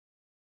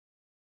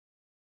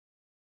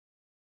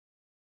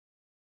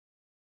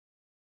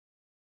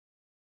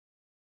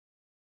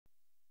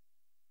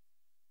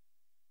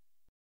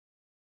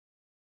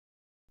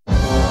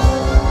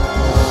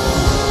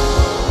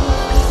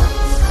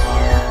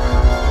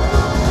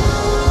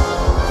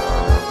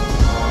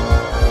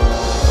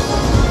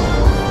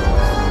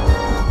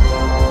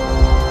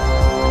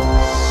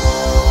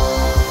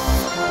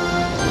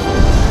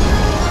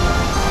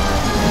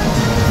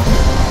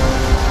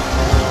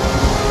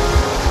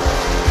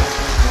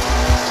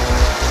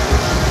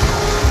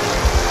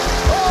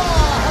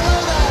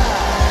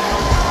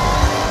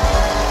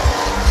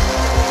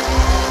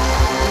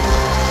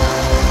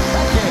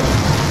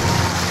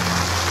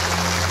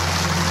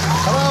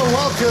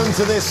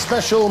welcome to this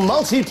special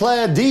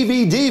multiplayer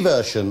DVD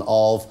version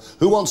of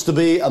Who Wants to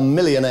Be a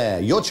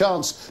Millionaire? Your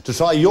chance to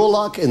try your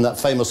luck in that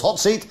famous hot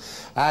seat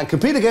and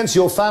compete against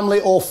your family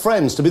or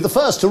friends to be the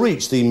first to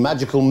reach the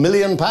magical £1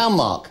 million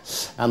mark.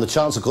 And the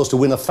chance, of course, to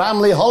win a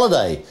family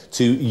holiday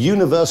to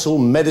Universal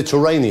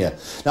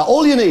Mediterranea. Now,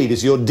 all you need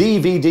is your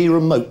DVD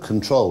remote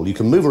control. You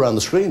can move around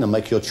the screen and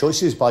make your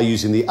choices by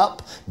using the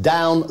up,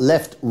 down,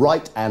 left,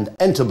 right and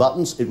enter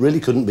buttons. It really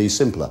couldn't be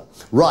simpler.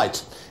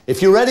 Right,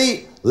 if you're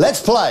ready,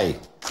 let's play.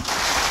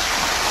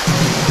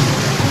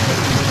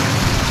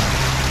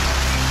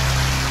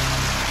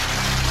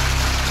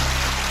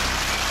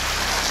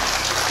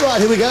 Right,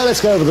 here we go.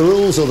 Let's go over the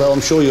rules, although I'm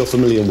sure you're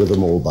familiar with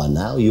them all by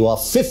now. You are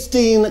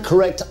 15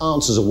 correct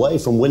answers away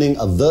from winning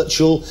a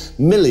virtual £1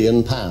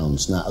 million.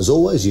 Now, as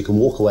always, you can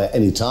walk away at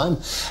any time.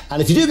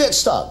 And if you do get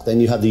stuck, then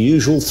you have the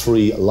usual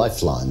 3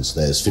 lifelines.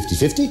 There's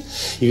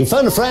 50-50. You can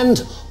phone a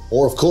friend,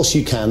 or of course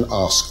you can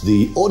ask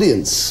the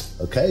audience.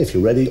 Okay, if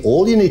you're ready,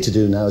 all you need to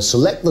do now is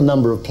select the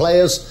number of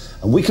players,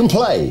 and we can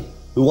play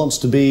Who Wants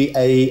to Be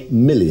a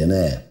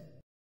Millionaire?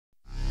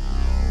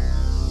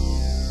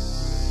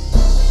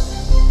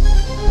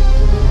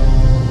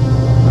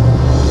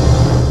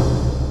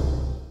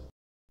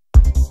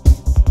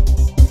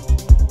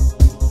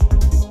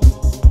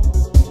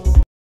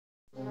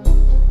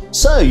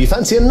 So, you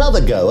fancy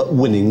another go at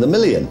winning the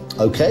million?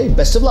 Okay,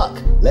 best of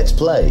luck. Let's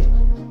play.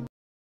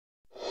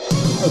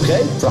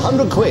 Okay, for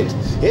 100 quid,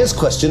 here's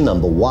question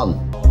number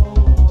 1.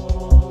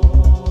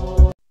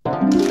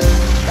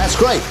 That's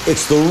great,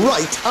 it's the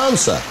right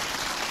answer.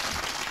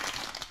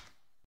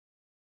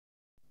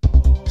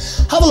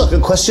 Have a look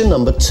at question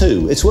number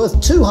 2. It's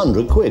worth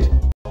 200 quid.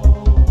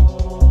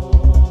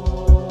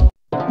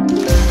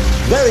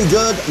 Very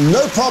good,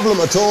 no problem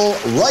at all,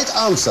 right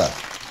answer.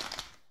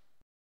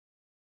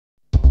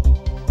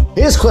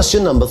 Here's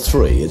question number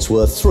 3. It's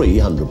worth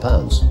 £300.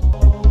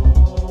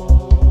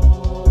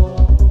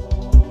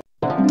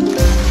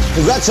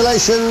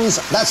 Congratulations,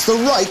 that's the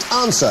right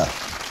answer.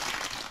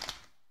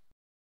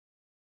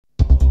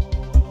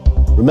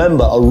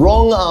 Remember, a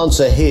wrong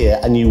answer here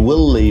and you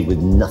will leave with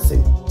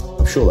nothing.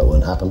 I'm sure that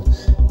won't happen.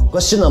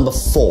 Question number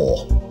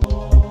 4.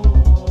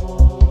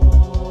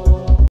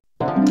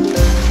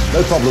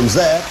 No problems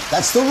there,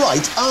 that's the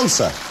right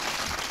answer.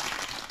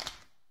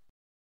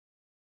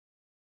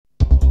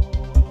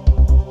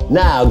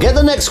 Now, get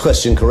the next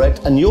question correct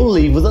and you'll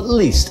leave with at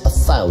least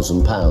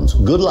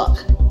 £1,000. Good luck.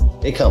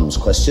 Here comes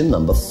question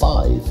number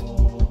 5.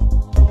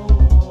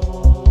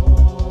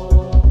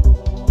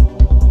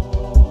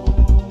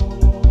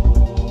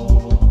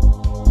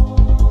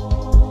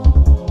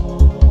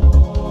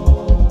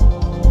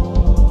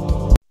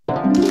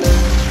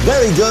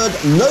 Very good,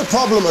 no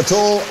problem at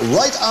all,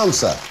 right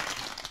answer.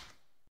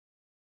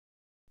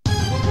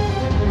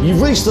 You've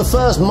reached the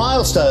first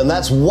milestone,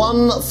 that's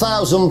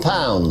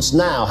 £1,000.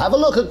 Now, have a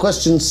look at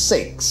question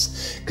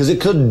 6, because it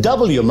could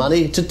double your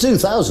money to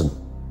 £2,000.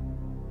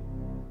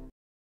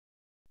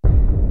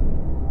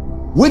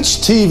 Which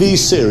TV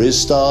series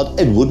starred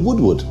Edward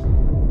Woodward?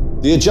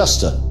 The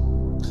Adjuster,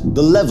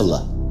 The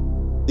Leveller,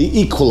 The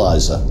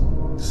Equalizer,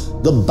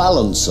 The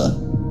Balancer.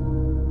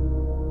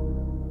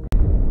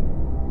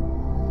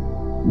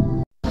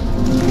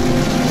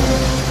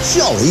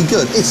 Jolly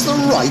good, it's the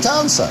right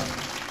answer.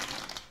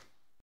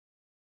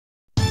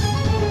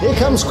 Here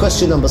comes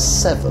question number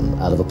 7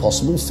 out of a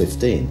possible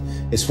 15.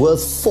 It's worth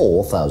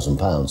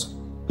 £4,000.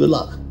 Good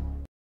luck.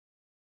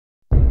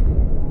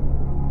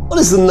 What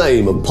is the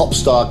name of pop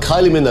star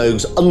Kylie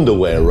Minogue's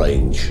underwear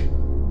range?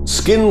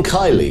 Skin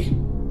Kylie,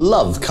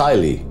 Love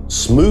Kylie,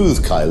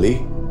 Smooth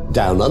Kylie,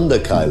 Down Under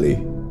Kylie.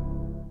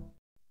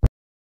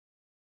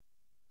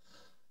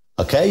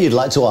 Okay, you'd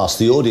like to ask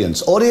the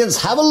audience. Audience,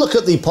 have a look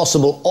at the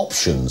possible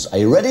options. Are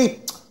you ready?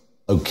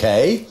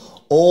 Okay,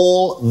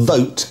 all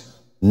vote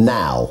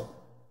now.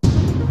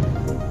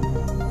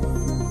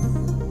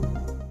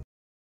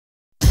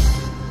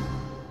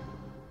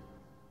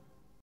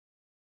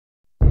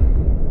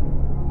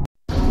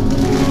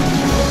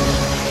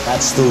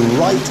 That's the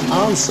right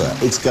answer.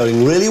 It's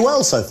going really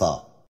well so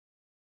far.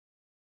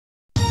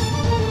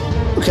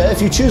 Okay,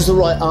 if you choose the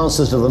right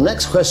answer to the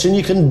next question,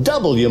 you can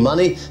double your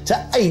money to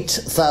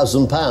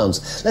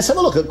 £8,000. Let's have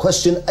a look at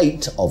question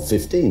 8 of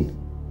 15.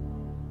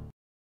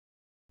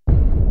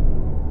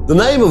 The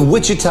name of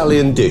which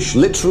Italian dish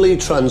literally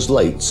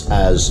translates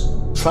as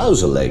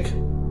trouser leg?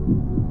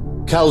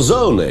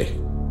 Calzone,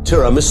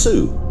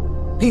 tiramisu,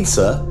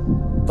 pizza,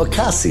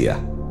 focaccia.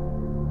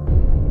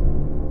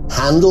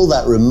 Handle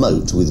that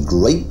remote with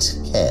great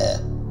care.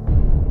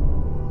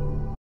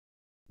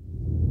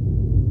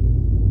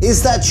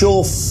 Is that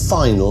your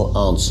final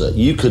answer?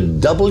 You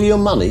could double your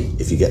money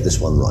if you get this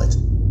one right.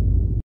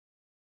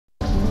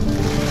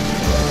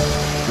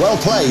 Well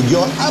played,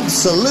 you're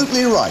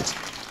absolutely right.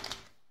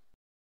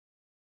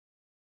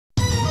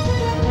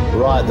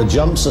 Right, the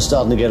jumps are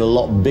starting to get a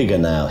lot bigger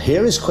now.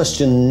 Here is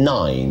question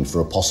 9 for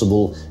a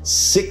possible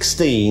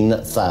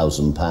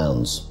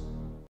 £16,000.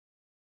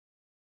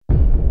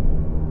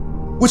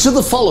 Which of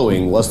the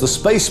following was the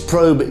space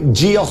probe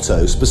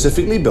Giotto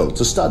specifically built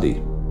to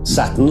study?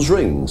 Saturn's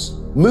rings,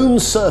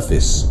 Moon's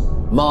surface,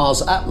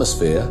 Mars'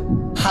 atmosphere,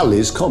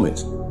 Halley's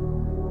comet?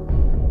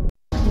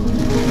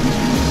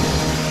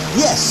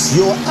 Yes,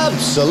 you're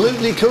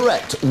absolutely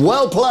correct.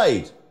 Well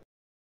played.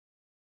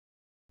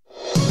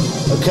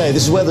 Okay,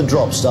 this is where the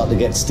drops start to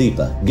get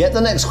steeper. Get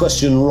the next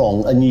question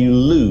wrong and you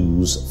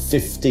lose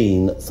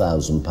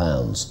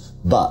 £15,000.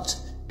 But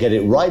get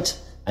it right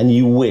and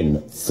you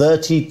win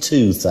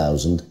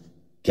 32,000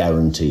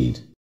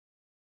 guaranteed.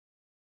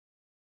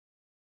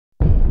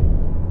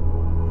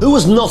 Who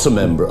was not a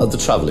member of the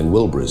Travelling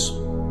Wilburys?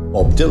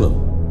 Bob Dylan,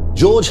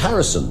 George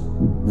Harrison,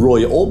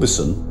 Roy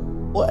Orbison,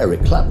 or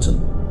Eric Clapton?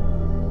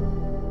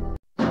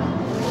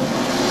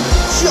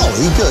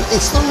 Jolly good,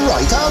 it's the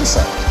right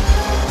answer.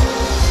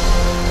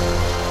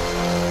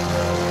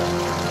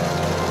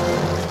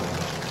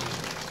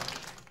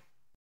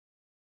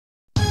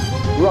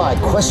 Right,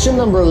 question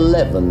number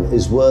 11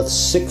 is worth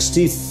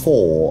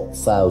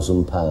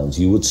 £64,000.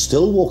 You would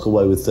still walk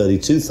away with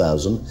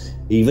 32,000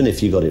 even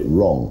if you got it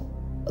wrong.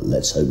 But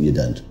let's hope you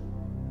don't.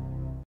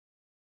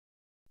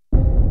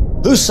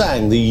 Who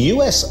sang the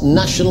US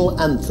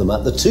national anthem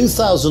at the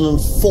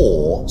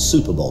 2004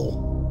 Super Bowl?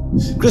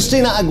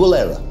 Christina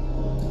Aguilera,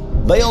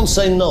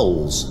 Beyonce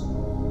Knowles,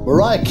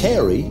 Mariah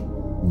Carey,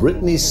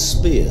 Britney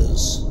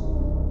Spears.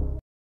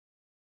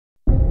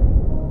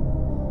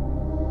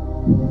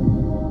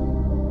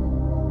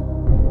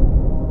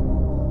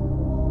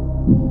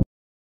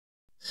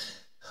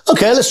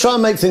 Okay, let's try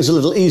and make things a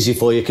little easier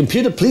for you.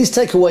 Computer, please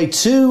take away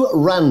 2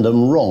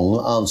 random wrong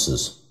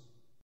answers.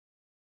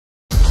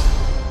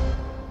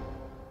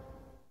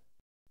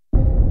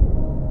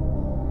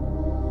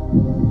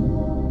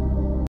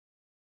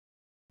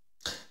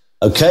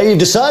 Okay, you've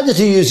decided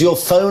to use your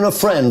phone a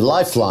friend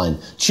lifeline.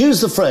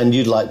 Choose the friend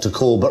you'd like to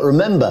call, but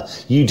remember,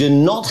 you do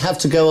not have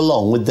to go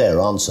along with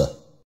their answer.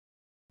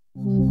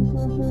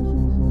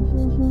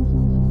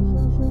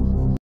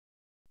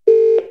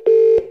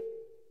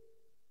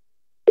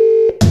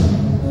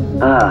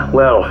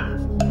 Well,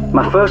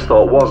 my first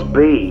thought was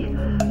B,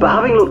 but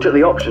having looked at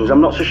the options, I'm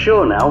not so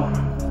sure now.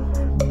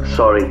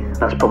 Sorry,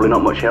 that's probably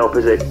not much help,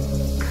 is it?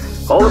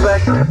 All the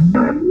best.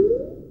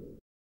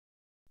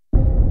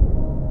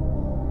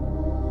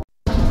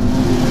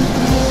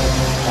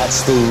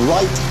 That's the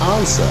right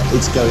answer.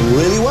 It's going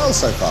really well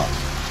so far.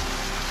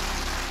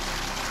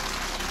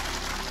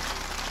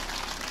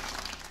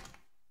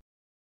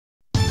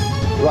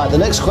 Right, the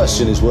next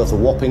question is worth a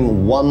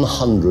whopping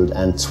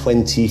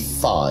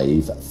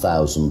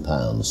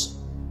 £125,000.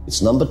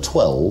 It's number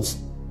 12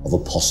 of a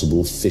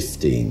possible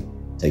 15.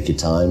 Take your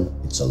time,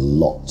 it's a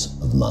lot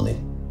of money.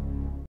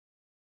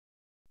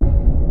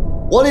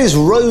 What is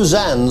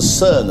Roseanne's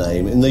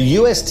surname in the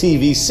US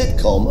TV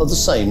sitcom of the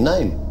same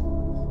name?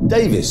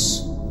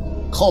 Davis,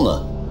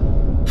 Connor,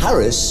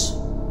 Harris,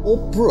 or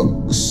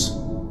Brooks?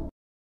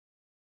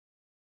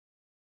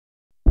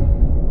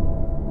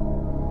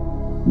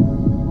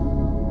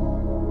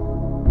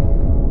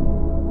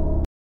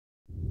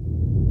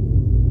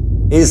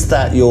 Is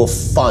that your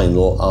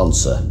final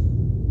answer?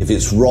 If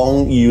it's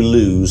wrong, you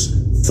lose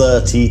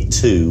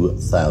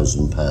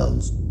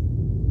 £32,000.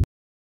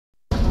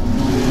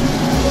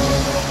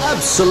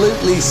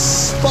 Absolutely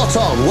spot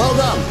on. Well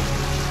done.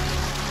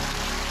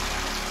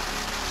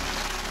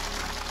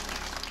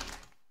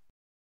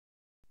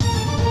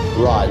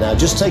 Right, now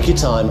just take your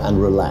time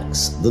and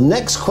relax. The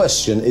next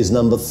question is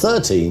number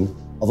 13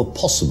 of a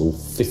possible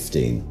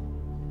 15.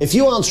 If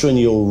you answer and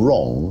you're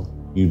wrong,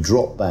 you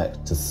drop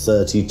back to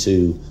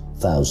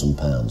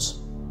 £32,000.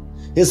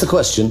 Here's the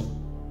question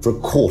for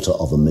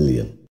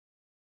 $250,000.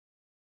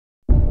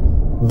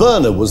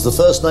 Bernard was the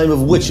first name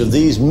of which of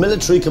these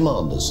military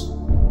commanders?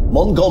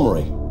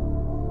 Montgomery,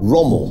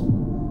 Rommel,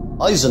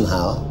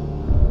 Eisenhower,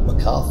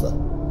 MacArthur?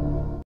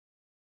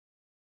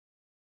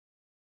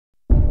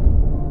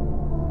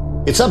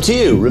 It's up to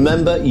you.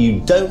 Remember,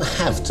 you don't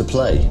have to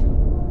play.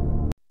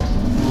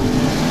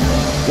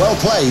 Well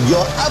played.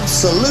 You're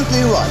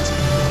absolutely right.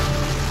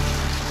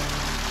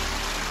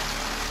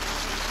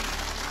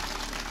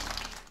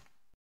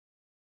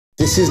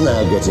 This is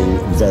now getting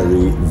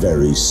very,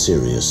 very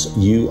serious.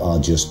 You are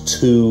just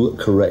 2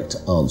 correct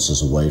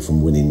answers away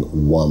from winning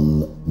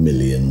 £1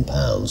 million.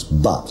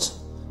 But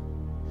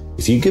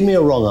if you give me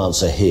a wrong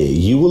answer here,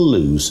 you will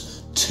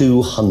lose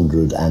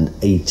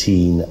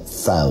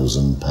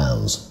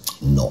 £218,000.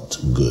 Not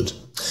good.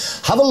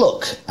 Have a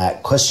look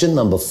at question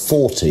number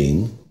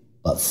 14,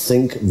 but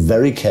think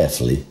very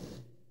carefully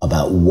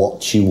about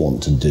what you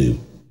want to do.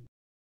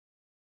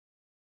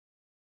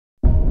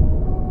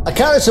 A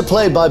character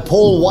played by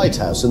Paul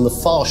Whitehouse in The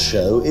Farce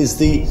Show is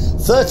the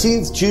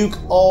 13th Duke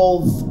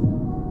of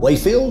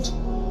Wayfield,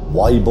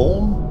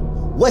 Wyborne,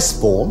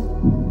 Westbourne,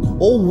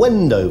 or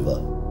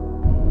Wendover?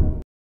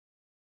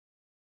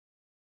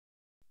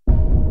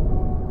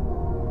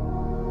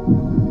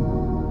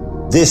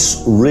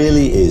 This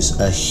really is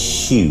a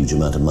huge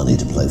amount of money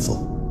to play for.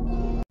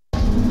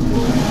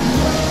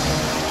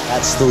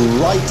 That's the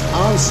right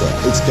answer.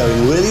 It's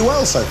going really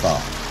well so far.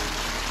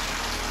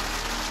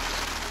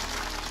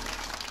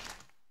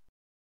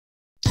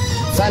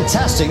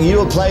 Fantastic. You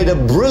have played a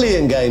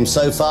brilliant game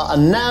so far,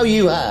 and now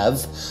you have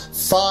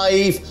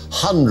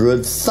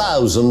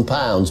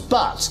 £500,000.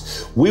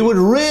 But we would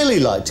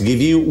really like to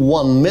give you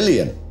 1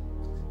 million.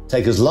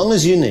 Take as long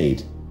as you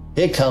need.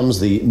 Here comes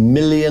the £1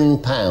 million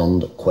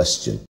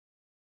question.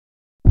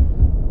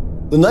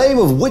 The name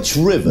of which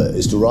river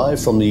is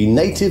derived from the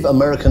Native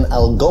American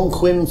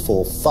Algonquin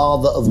for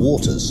Father of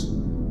Waters?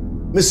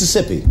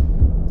 Mississippi,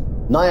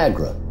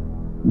 Niagara,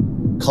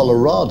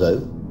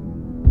 Colorado,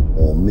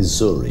 or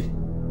Missouri?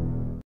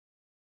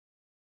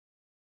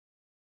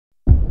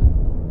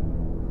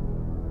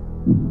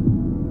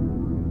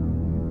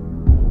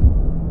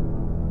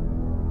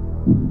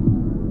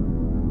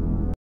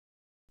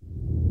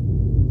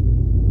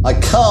 I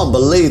can't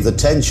believe the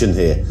tension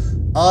here.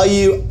 Are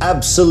you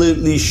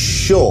absolutely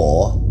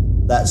sure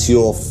that's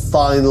your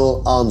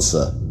final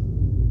answer?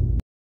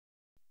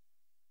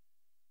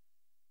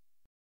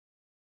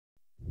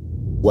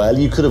 Well,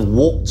 you could have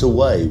walked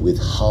away with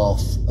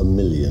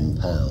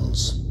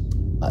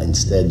 £500,000. But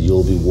instead,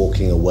 you'll be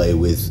walking away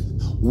with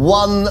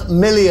 £1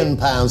 million.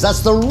 That's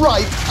the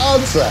right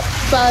answer.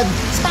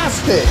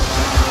 Fantastic!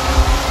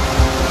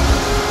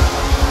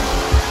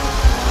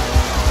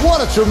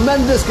 What a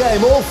tremendous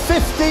game. All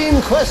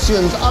 15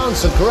 questions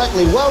answered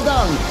correctly. Well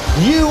done.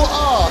 You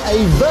are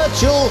a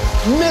virtual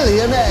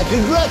millionaire.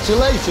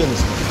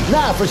 Congratulations.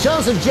 Now, for a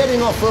chance of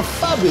jetting off for a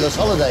fabulous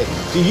holiday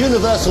to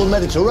Universal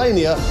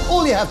Mediterranea,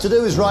 all you have to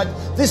do is write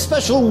this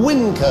special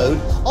win code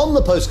on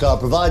the postcard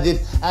provided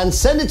and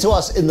send it to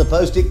us in the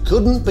post. It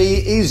couldn't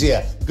be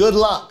easier. Good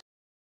luck.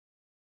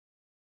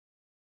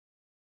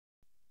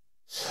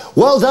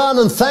 Well done,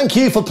 and thank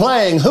you for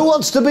playing Who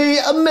Wants to Be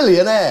a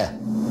Millionaire?